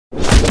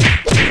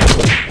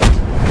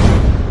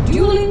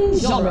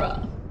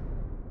genre.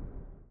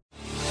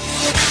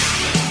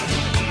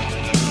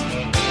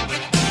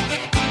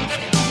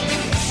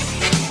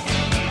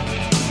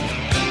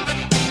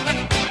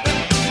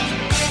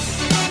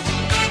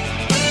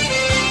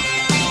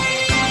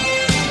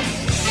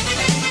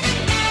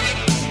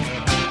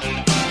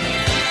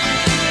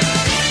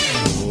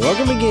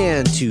 Welcome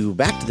again to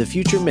Back to the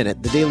Future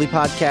Minute, the daily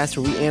podcast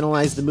where we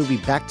analyze the movie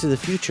Back to the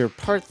Future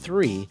Part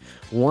 3,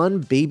 one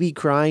baby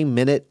crying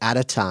minute at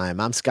a time.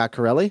 I'm Scott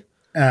Corelli.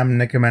 I'm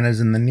Nick Jimenez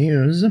in the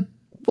news.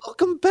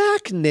 Welcome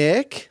back,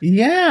 Nick.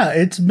 Yeah,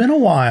 it's been a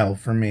while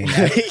for me.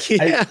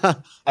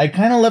 I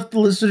kind of left the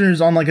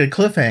listeners on like a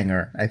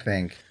cliffhanger, I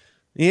think.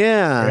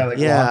 Yeah,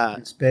 lost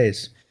in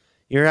space.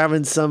 You're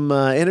having some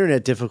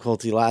internet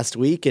difficulty last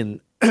week,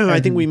 and I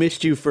think we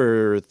missed you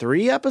for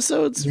 3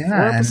 episodes. Yeah, 4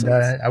 episodes.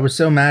 And I was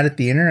so mad at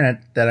the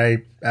internet that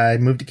I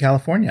moved to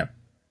California.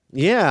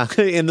 Yeah,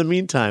 in the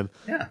meantime.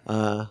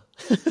 Yeah.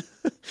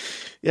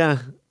 Yeah,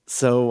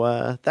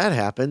 so that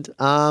happened.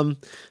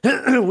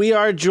 We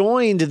are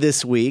joined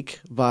this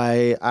week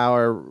by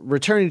our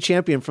returning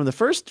champion from the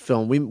first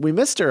film. We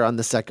missed her on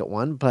the second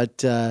one,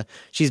 but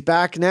she's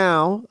back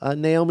now,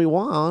 Naomi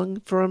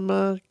Wong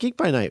from Geek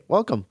by Night.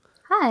 Welcome.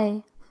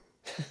 Hi.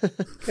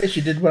 Hey,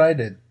 she did what I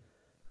did.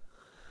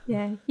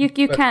 Yeah, you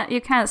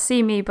can't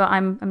see me, but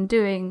I'm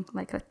doing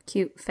like a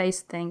cute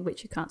face thing,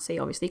 which you can't see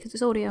obviously because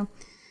it's audio.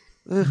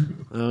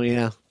 Oh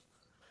yeah,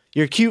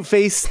 your cute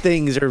face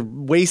things are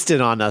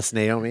wasted on us,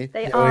 Naomi.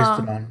 They Wasted are.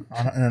 on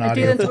an I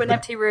do audio. them to an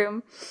empty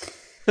room.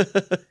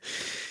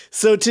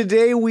 So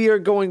today we are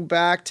going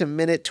back to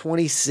minute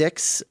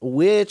 26,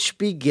 which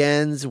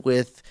begins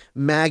with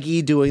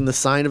Maggie doing the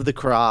sign of the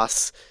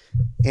cross,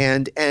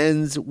 and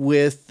ends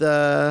with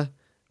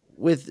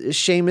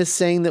Seamus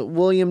saying that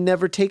William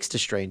never takes to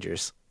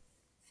strangers.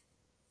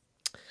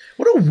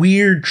 What a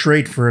weird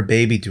trait for a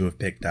baby to have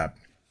picked up.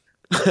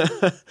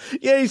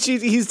 Yeah,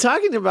 he's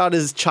talking about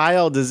his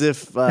child as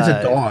if It's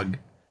a dog.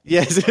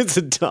 Yes, it's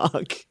a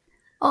dog.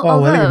 Oh,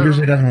 I think it Although,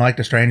 usually doesn't like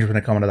the strangers when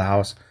they come into the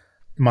house.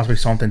 There must be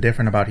something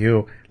different about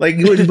you. Like,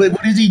 what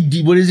does he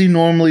do? What does he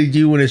normally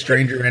do when a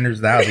stranger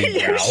enters the house? He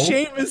growl?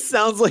 Seamus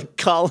sounds like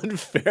Colin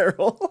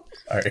Farrell.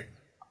 Sorry.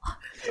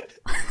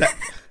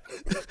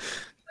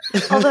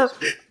 although,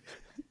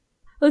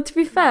 well, to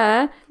be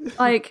fair,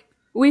 like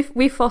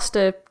we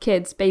foster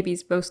kids,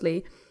 babies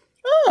mostly,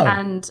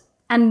 and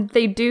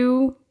they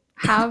do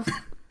have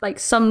like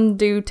some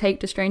do take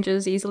to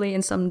strangers easily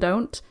and some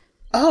don't.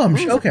 Oh, I'm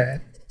sure. Okay.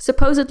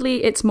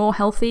 Supposedly, it's more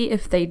healthy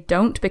if they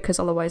don't, because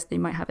otherwise they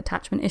might have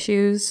attachment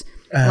issues.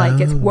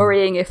 Like it's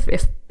worrying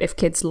if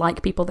kids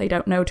like people they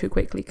don't know too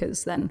quickly,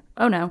 because then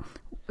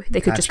they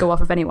could just go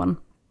off of anyone.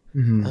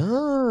 Mm-hmm.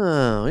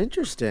 Oh,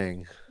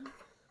 interesting.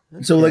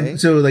 So what are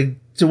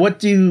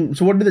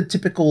the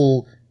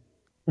typical?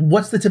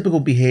 What's the typical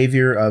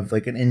behavior of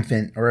like an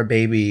infant or a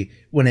baby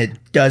when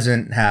it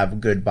doesn't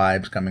have good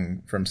vibes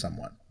coming from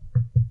someone?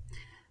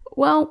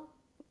 Well,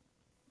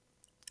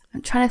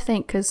 I'm trying to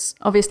think, because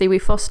obviously we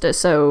foster,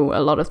 so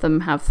a lot of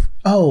them have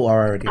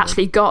already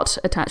actually got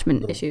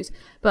attachment issues.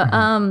 But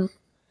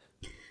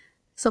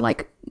so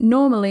like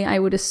normally I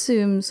would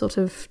assume sort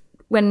of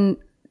when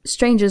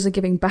strangers are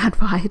giving bad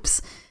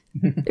vibes,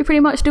 they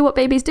pretty much do what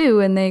babies do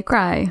and they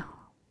cry.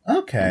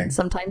 Okay. And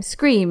sometimes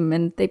scream,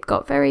 and they've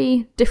got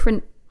very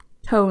different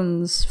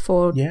tones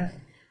for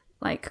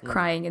like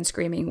crying and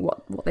screaming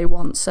what they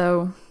want.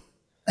 So.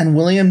 And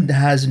William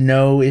has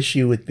no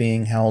issue with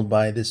being held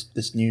by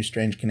this new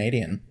strange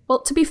Canadian.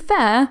 Well, to be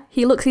fair,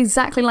 he looks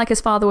exactly like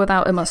his father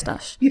without a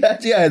mustache.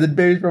 Yeah. The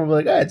baby's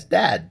probably like, it's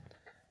Dad.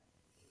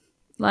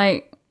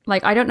 Like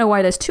I don't know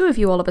why there's 2 of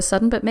you all of a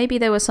sudden, but maybe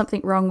there was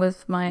something wrong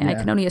with my. I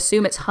can only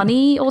assume it's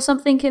honey or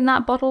something in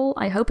that bottle.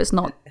 I hope it's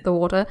not the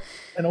water.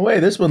 In a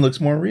way, this one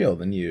looks more real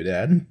than you,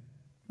 Dad.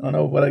 I don't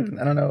know what I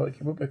don't know. I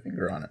can put my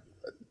finger on it.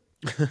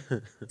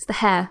 It's the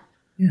hair.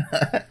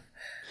 Yeah.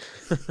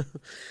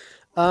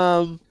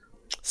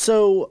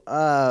 So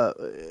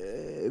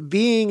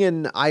being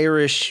an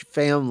Irish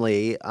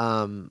family,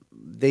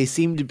 they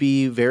seem to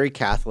be very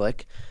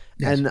Catholic.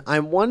 Yes. And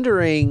I'm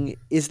wondering,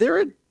 is there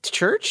a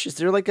church? Is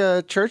there like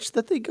a church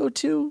that they go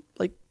to?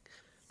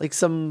 Like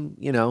some,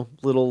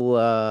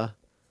 little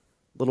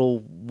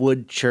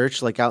wood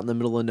church like out in the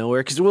middle of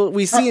nowhere? Because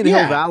we see in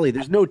Hill Valley,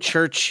 there's no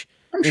church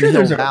in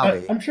Hill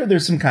Valley. I'm sure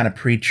there's some kind of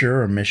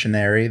preacher or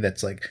missionary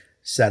that's like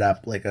set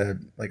up like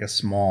a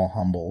small,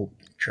 humble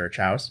church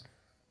house.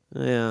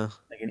 Yeah.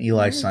 Like an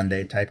Eli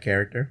Sunday type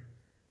character.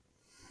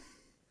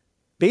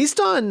 Based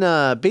on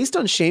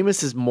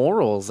Seamus's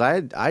morals,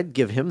 I'd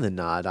give him the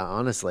nod.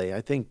 Honestly,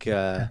 I think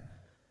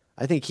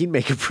he'd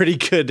make a pretty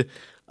good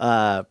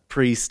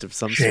priest of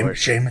some sort.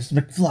 Seamus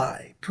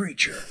McFly,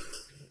 preacher.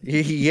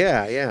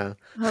 Yeah.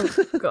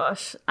 Oh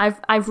gosh,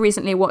 I've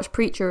recently watched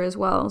Preacher as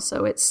well,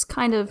 so it's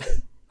kind of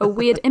a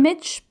weird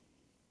image.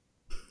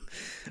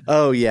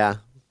 Oh yeah.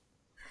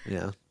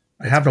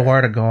 I have the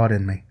word of God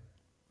in me.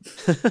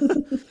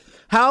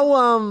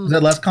 How is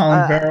that less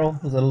Colin Farrell?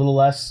 Was it a little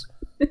less?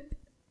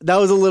 That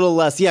was a little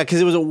less, yeah,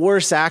 because it was a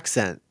worse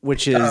accent,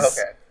 which is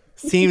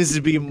seems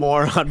to be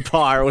more on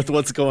par with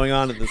what's going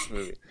on in this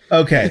movie.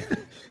 Okay.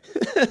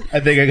 I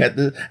think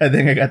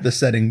I got the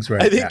settings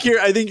right.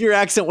 I think your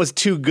accent was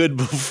too good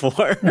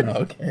before.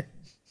 Oh, okay.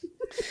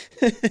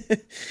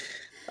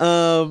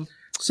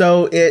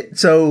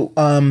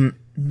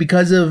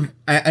 Because of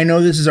I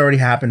know this has already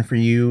happened for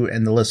you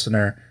and the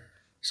listener,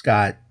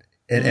 Scott,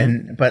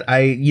 but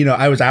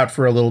I was out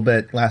for a little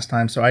bit last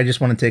time, so I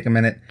just want to take a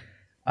minute.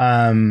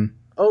 Oh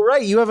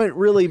right, you haven't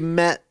really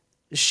met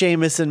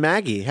Seamus and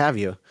Maggie, have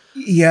you?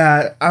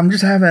 Yeah, I'm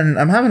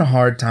having a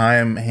hard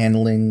time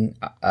handling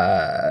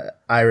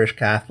Irish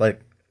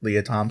Catholic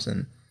Leah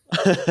Thompson.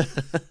 I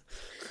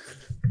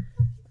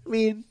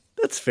mean,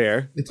 that's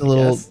fair. It's a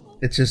little.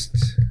 It's just.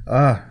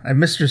 I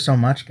missed her so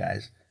much,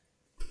 guys.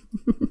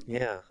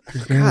 Yeah.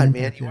 God,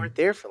 man, you weren't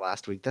there for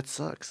last week. That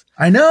sucks.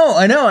 I know.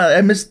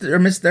 I missed. I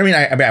mean,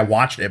 I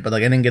watched it, but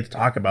like I didn't get to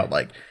talk about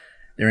like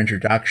their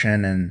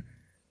introduction and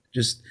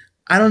just.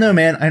 I don't know,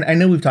 man. I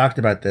know we've talked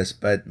about this,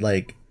 but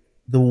like.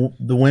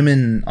 The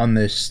women in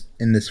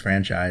this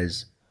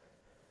franchise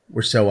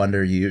were so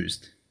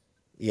underused.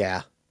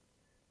 Yeah.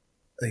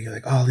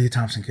 Like Leah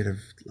Thompson could have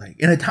like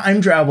in a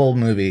time travel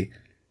movie.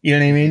 You know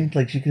what I mean?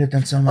 Like she could have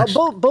done so much.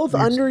 Both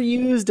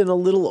underused and a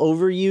little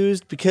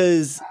overused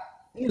because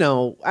we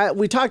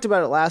talked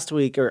about it last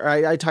week, or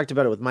I talked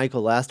about it with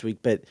Michael last week,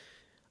 but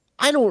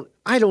I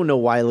don't know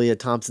why Leah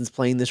Thompson's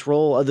playing this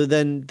role other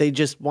than they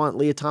just want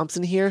Leah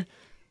Thompson here.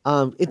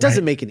 It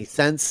doesn't make any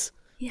sense.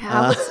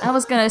 Yeah, I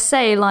was going to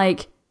say,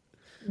 like,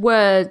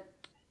 were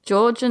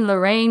George and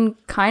Lorraine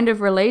kind of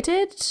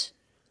related?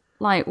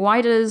 Like, why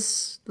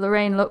does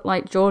Lorraine look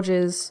like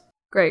George's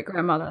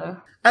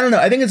great-grandmother? I don't know.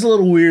 I think it's a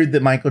little weird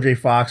that Michael J.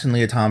 Fox and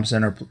Leah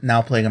Thompson are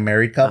now playing a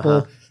married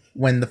couple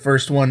when the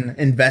first one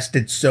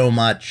invested so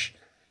much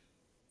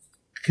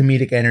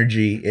comedic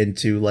energy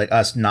into, like,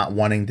 us not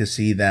wanting to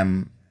see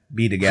them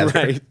be together.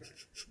 Right.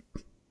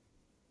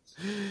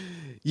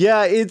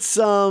 Yeah, it's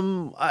we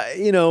talked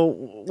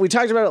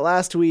about it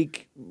last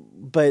week,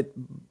 but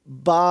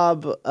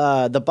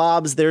the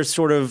Bobs, they're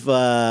sort of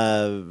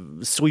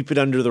sweep it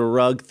under the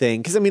rug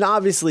thing because I mean,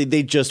 obviously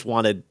they just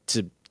wanted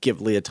to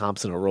give Leah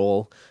Thompson a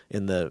role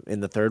in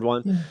the third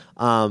one. Yeah.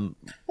 I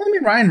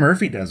mean, Ryan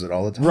Murphy does it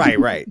all the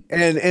time. Right,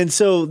 and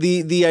so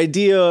the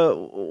idea,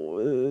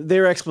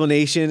 their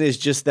explanation is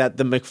just that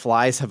the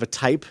McFlys have a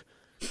type,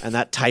 and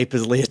that type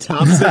is Leah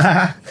Thompson.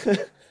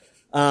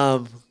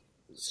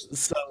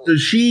 So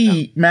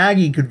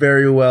Maggie could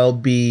very well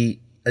be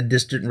a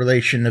distant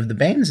relation of the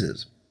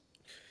Baineses.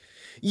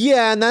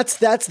 Yeah, and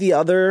that's the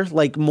other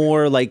like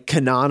more like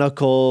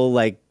canonical,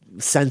 like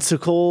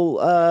sensical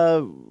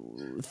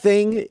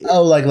thing.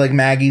 Oh, like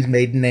Maggie's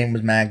maiden name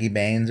was Maggie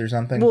Baines or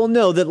something? Well,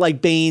 no, that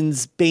like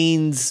Baines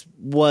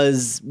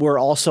were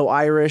also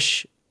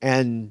Irish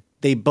and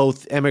they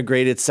both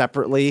emigrated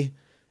separately.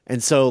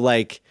 And so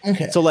like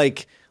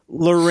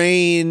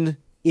Lorraine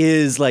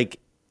is like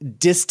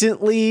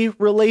distantly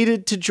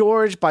related to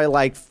George by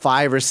like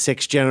 5 or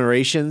 6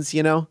 generations,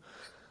 There's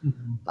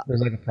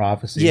like a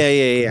prophecy.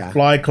 Yeah. The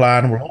Fly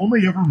clan will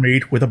only ever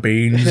mate with a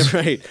Baines.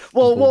 Right.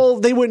 Well,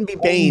 they wouldn't be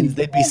Baines.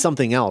 They'd be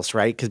something else,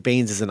 right? Because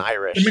Baines is an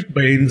Irish.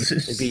 McBaines.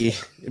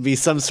 It'd be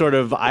some sort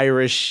of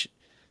Irish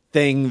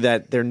thing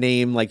that their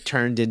name like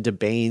turned into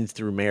Baines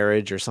through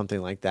marriage or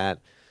something like that.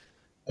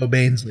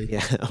 O'Bainsley.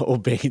 Yeah,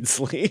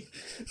 O'Bainsley.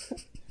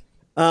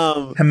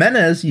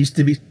 Jimenez used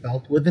to be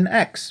spelled with an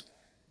X.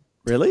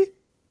 Really?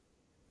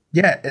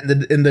 Yeah,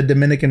 in the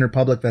Dominican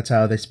Republic, that's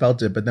how they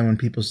spelled it. But then when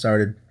people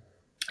started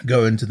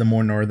going to the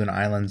more northern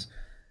islands,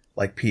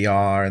 like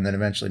PR and then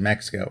eventually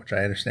Mexico, which I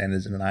understand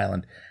isn't an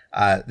island,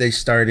 they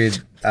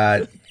started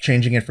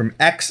changing it from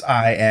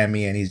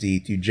Ximenez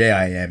to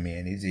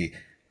Jimenez,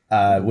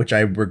 which I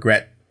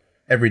regret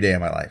every day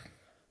of my life.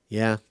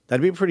 Yeah,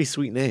 that'd be a pretty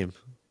sweet name.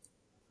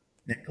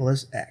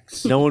 Nicholas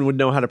X. No one would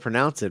know how to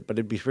pronounce it, but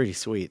it'd be pretty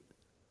sweet.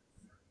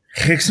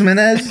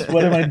 Xmenez?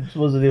 What am I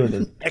supposed to do with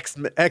this?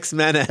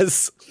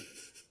 Xmenez.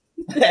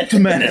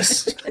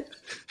 Xmenez.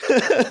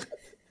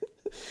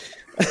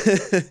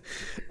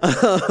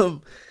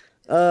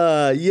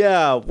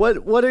 Yeah.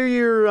 What are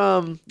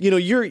your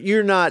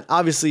you're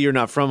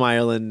not from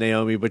Ireland,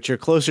 Naomi, but you're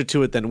closer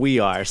to it than we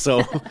are.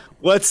 So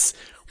what's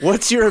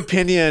your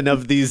opinion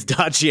of these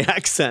dodgy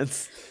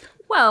accents?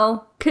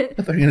 Well, I thought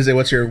you were gonna say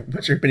what's your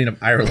opinion of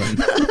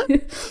Ireland?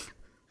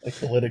 Like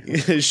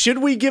politically. Should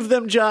we give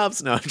them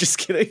jobs? No, I'm just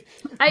kidding.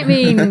 I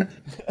mean,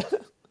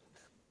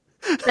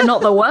 they're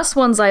not the worst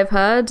ones I've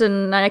heard,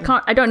 and I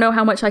don't know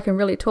how much I can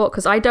really talk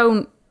because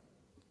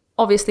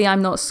obviously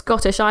I'm not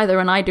Scottish either,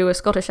 and I do a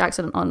Scottish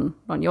accent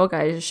on your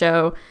guys'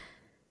 show.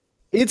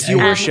 It's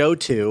your show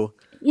too.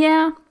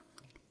 Yeah,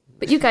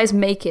 but you guys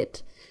make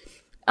it.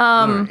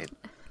 Right.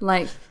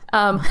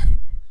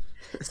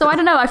 So I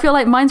don't know. I feel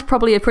like mine's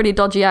probably a pretty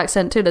dodgy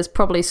accent too. There's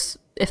probably,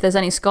 if there's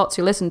any Scots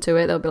who listen to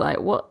it, they'll be like,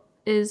 "What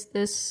is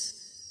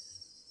this?"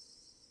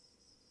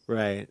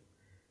 Right.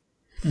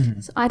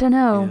 So I don't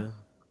know. Yeah.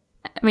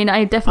 I mean,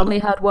 I definitely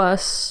heard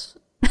worse.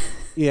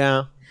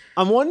 Yeah,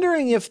 I'm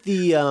wondering if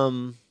the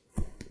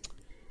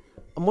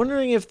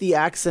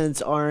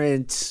accents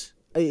aren't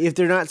if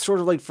they're not sort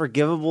of like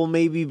forgivable,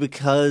 maybe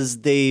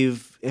because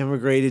they've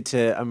immigrated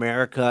to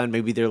America and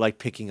maybe they're like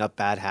picking up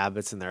bad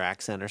habits in their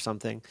accent or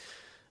something.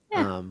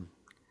 Yeah.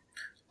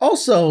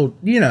 Also,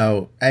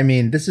 I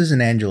mean, this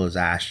isn't Angela's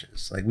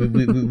Ashes. Like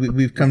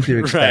we've come to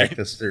expect Right.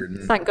 a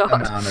certain Thank God.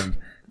 amount of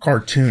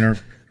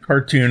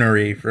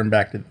cartoonery from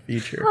Back to the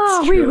Future.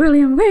 Oh, wee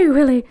William, wee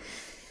Willie.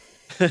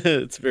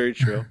 It's very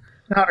true.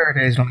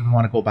 Nowadays, don't even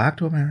want to go back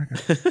to America.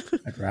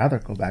 I'd rather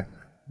go back.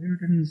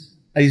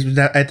 I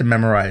had to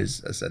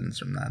memorize a sentence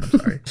from that. I'm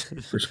sorry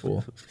for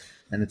school,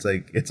 and it's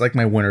like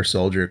my Winter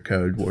Soldier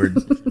code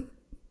words.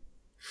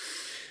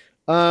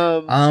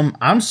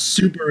 I'm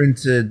super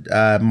into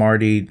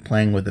Marty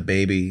playing with a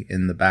baby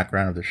in the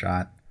background of the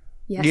shot.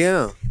 Yes.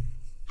 Yeah.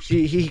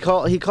 He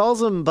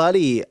calls him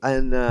Buddy,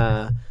 and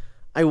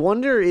I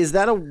wonder, is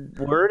that a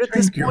word at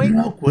this Drink your point?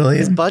 milk,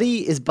 William. Is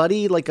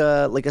Buddy like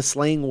a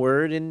slang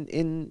word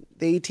in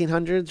the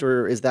 1800s,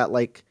 or is that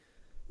like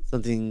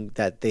something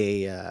that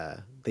they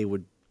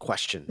would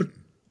question?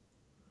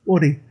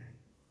 Woody.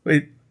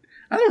 Wait,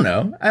 I don't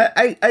know.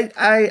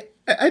 I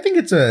think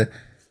it's a.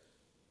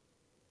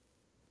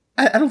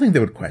 I don't think they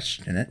would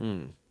question it.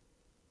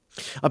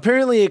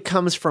 Apparently, it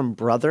comes from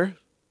brother.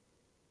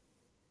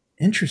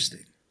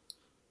 Interesting.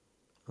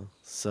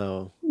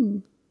 So,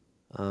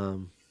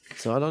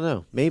 so I don't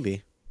know.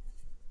 Maybe.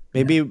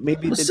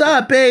 What's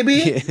up,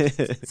 baby?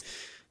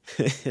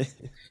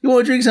 You want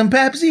to drink some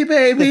Pepsi,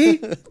 baby?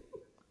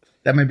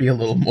 That might be a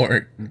little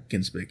more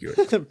conspicuous.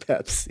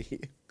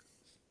 Pepsi.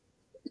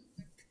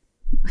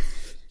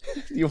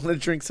 You want to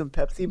drink some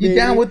Pepsi, baby? You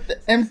down with the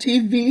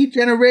MTV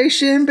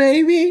generation,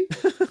 baby?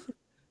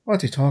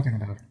 What's he talking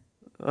about?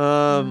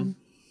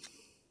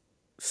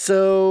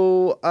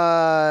 So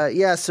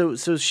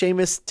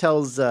Seamus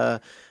tells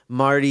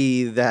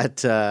Marty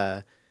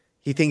that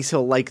he thinks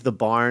he'll like the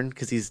barn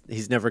because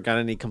he's never got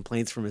any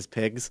complaints from his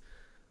pigs.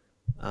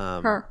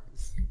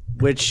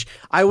 Which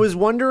I was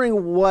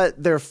wondering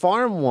what their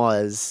farm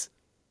was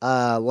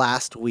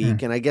last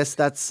week, and I guess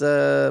that's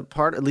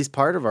at least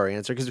part of our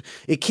answer, because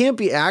it can't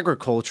be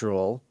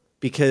agricultural,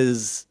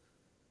 because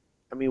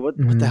I mean, what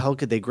the hell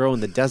could they grow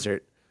in the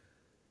desert?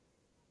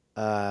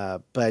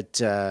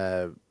 But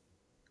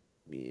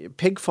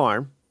pig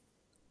farm.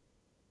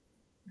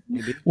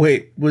 Maybe.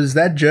 Wait, was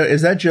that joke?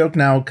 Is that joke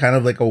now kind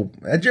of like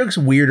that joke's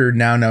weirder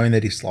now, knowing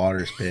that he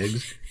slaughters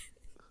pigs?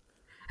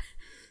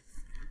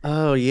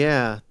 Oh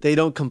yeah, they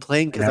don't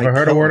complain because Never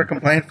heard a word of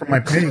complaint from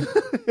my pig.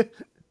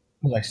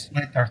 I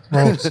slit their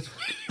throats.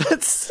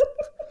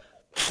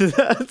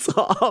 That's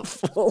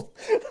awful.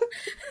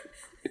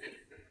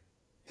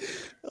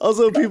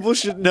 Also, people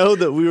should know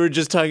that we were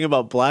just talking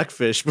about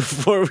Blackfish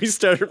before we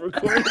started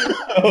recording.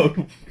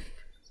 Oh.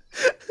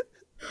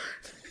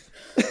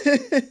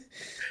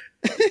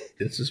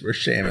 This is where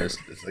Seamus.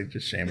 It's like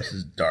just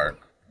Seamus's dark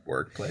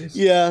workplace.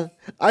 Yeah,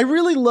 I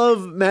really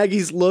love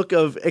Maggie's look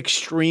of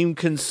extreme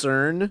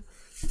concern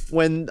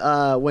when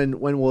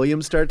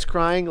William starts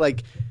crying.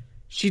 Like,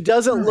 she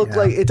doesn't look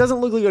like it doesn't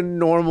look like a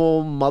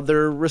normal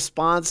mother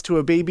response to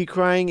a baby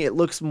crying. It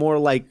looks more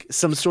like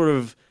some sort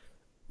of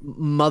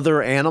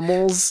mother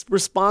animal's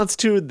response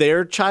to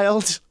their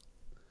child.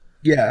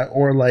 Yeah,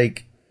 or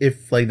like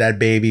if like that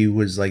baby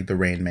was like the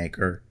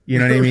rainmaker. You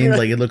know what I mean? Right.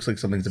 Like it looks like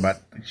something's about.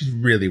 She's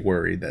really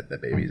worried that the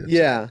baby's. Upset.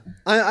 Yeah,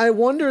 I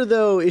wonder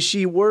though, is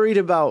she worried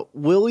about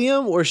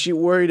William or is she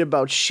worried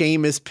about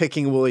Seamus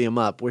picking William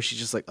up? Where she's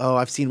just like, oh,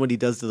 I've seen what he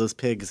does to those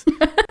pigs.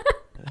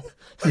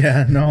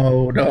 Yeah,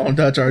 no, don't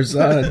touch our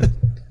son.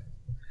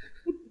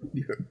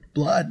 Your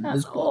blood That's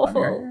is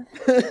awful.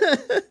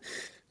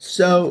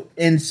 So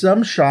in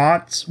some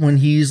shots, when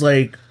he's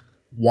like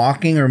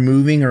walking or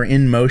moving or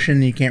in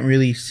motion, you can't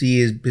really see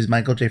his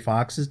Michael J.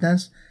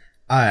 Fox's-ness.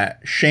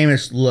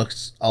 Seamus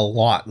looks a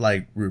lot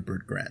like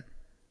Rupert Grint.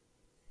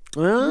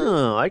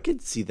 Oh, I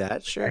could see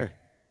that. Sure.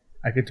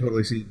 I could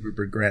totally see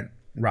Rupert Grint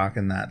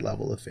rocking that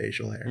level of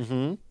facial hair.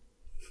 Mm-hmm.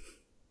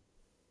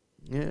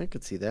 Yeah, I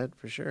could see that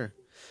for sure.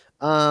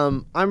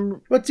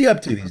 What's he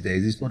up to these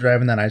days? He's still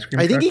driving that ice cream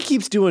I think truck? he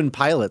keeps doing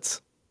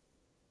pilots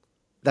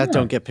that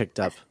don't get picked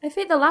up. I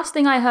think the last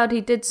thing I heard,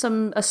 he did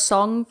a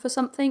song for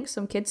something,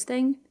 some kids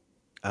thing.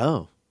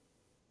 Oh.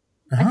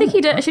 I think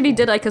he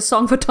did like a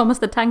song for Thomas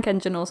the Tank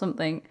Engine or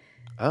something.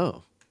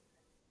 Oh.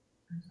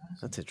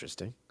 That's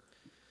interesting.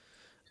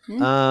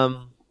 Yeah,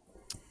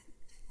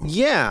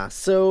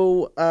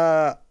 so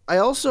I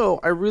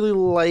really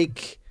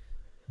like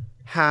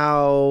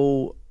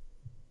how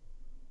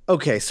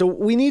okay, so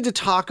we need to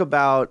talk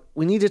about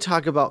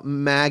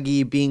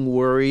Maggie being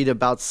worried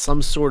about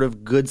some sort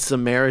of Good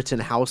Samaritan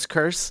house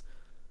curse.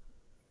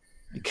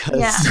 Because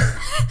Yeah.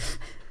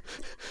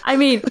 I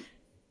mean,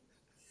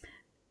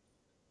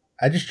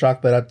 I just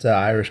chalked that up to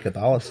Irish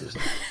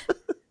Catholicism.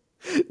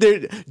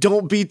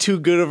 don't be too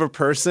good of a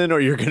person or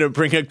you're going to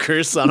bring a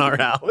curse on our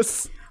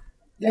house.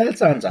 Yeah, that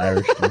sounds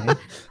Irish to me.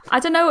 I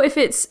don't know if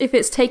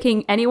it's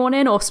taking anyone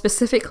in or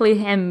specifically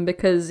him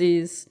because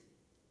he's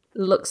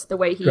looks the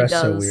way he Dressed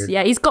does. so weird.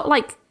 Yeah, he's got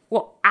like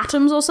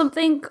atoms or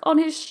something on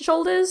his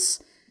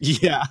shoulders.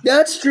 Yeah.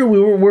 That's true.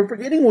 We're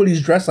forgetting what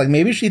he's dressed like.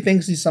 Maybe she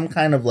thinks he's some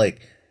kind of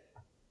like,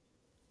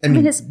 I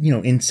mean, his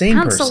insane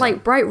pants person. are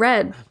like bright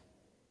red.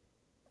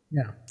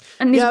 Yeah.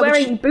 And he's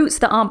wearing boots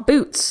that aren't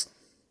boots.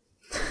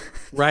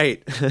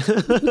 Right.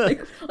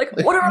 like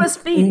what are on his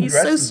feet? He's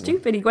so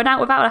stupid. He went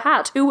out without a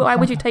hat. Why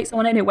would you take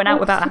someone in who went out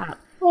without a hat?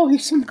 Oh,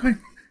 he's some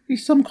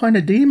kind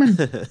of demon.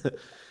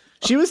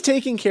 She was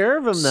taking care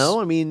of him,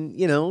 though. I mean,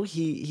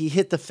 he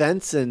hit the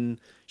fence and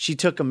she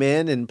took him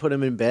in and put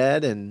him in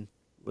bed and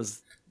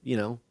was,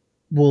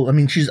 Well, I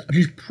mean, she's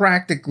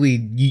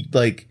practically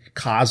like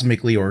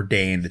cosmically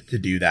ordained to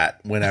do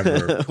that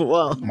whenever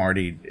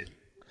Marty did.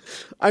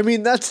 I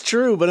mean, that's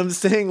true, but I'm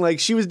saying like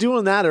she was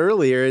doing that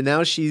earlier and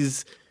now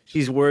she's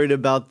worried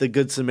about the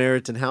Good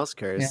Samaritan house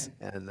curse.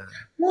 Yeah. And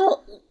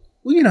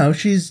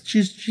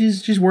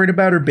she's worried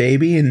about her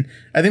baby, and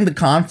I think the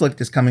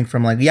conflict is coming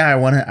from like, I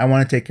want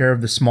to take care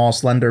of the small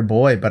slender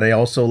boy, but I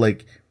also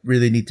like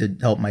really need to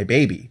help my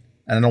baby,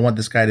 and I don't want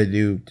this guy to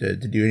do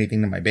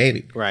anything to my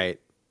baby, right?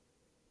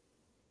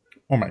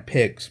 Or my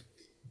pigs.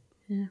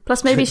 Yeah.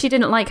 Plus, maybe she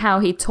didn't like how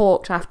he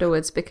talked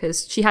afterwards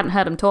because she hadn't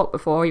heard him talk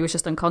before. He was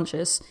just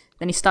unconscious.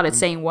 Then he started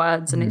saying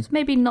words, and it's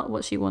maybe not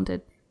what she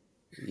wanted.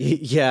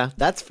 Yeah,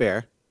 that's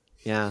fair.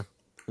 Yeah,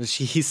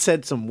 he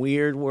said some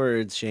weird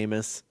words,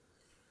 Seamus.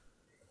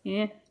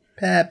 Yeah.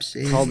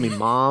 Pepsi. Called me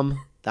mom.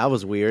 That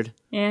was weird.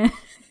 Yeah.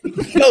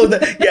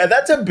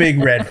 That's a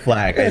big red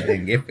flag, I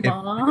think.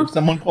 If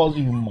someone calls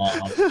you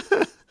mom.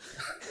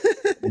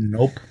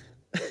 Nope.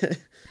 And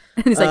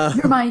he's like,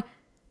 you're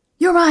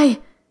my.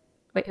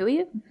 Wait, who are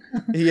you?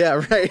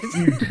 Yeah, right.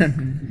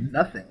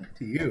 Nothing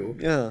to you.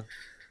 Yeah.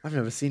 I've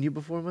never seen you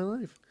before in my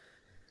life.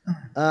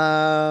 It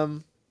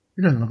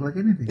doesn't look like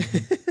anything.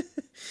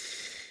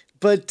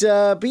 But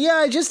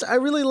yeah, I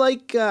really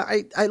like,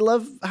 I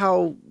love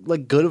how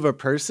like good of a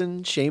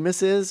person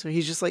Seamus is.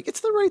 He's just like,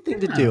 it's the right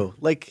thing to do.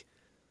 Like,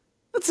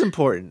 that's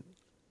important.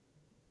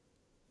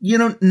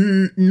 Not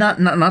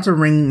to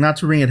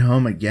ring it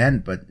home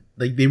again, but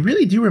like they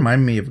really do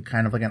remind me of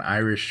kind of like an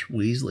Irish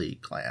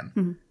Weasley clan.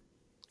 Mm-hmm.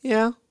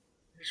 Yeah.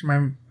 It's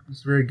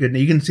very good.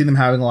 You can see them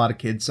having a lot of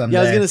kids someday. Yeah,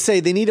 I was going to say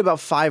they need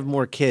about 5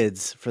 more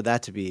kids for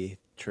that to be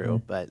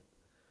true, but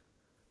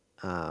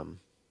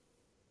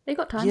they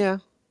got time. Yeah.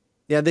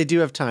 Yeah, they do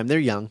have time. They're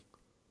young.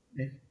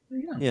 They're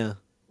young. Yeah.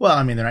 Well,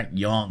 I mean, they're not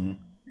young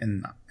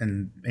in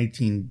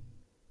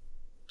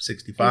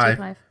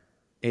 1865.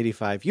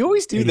 85. You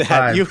always do 85.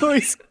 that. You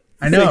always.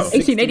 I know.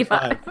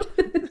 1885.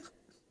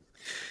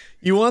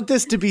 You want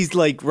this to be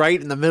like right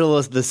in the middle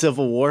of the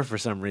Civil War for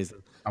some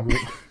reason. I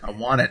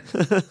want it.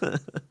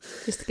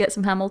 Just to get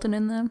some Hamilton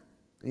in there.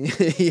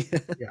 Yeah.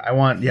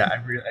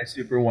 I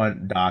super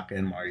want Doc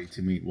and Marty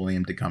to meet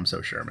William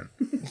Tecumseh Sherman.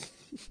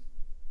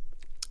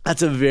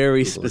 That's a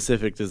very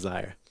specific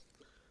desire.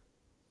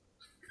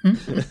 So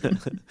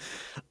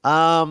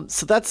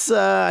that's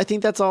I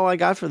think that's all I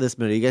got for this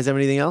minute. You guys have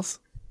anything else?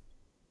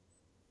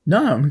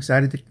 No, I'm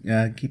excited to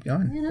keep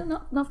going. Yeah,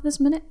 no, not for this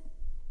minute.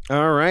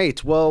 All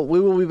right. Well, we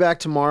will be back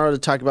tomorrow to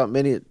talk about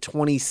minute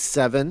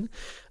 27.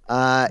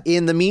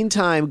 In the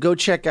meantime, go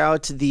check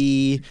out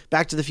the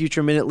Back to the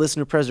Future Minute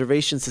Listener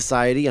Preservation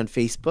Society on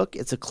Facebook.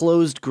 It's a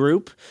closed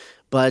group,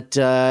 but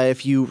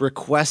if you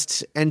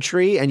request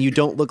entry and you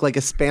don't look like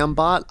a spam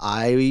bot,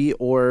 I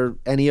or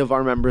any of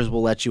our members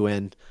will let you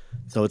in.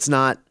 So it's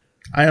not...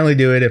 I only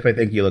do it if I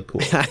think you look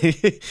cool.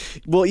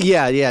 Well,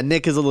 yeah.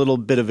 Nick is a little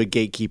bit of a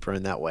gatekeeper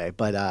in that way,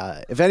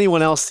 but if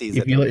anyone else sees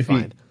it, it'll be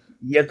fine.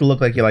 You have to look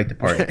like you like to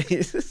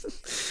party.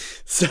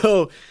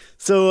 So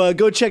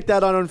go check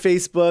that out on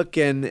Facebook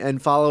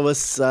and follow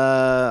us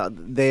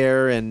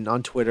there and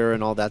on Twitter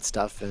and all that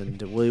stuff.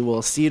 And we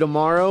will see you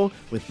tomorrow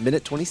with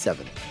Minute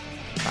 27.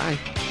 Bye.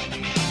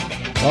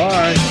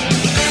 Bye.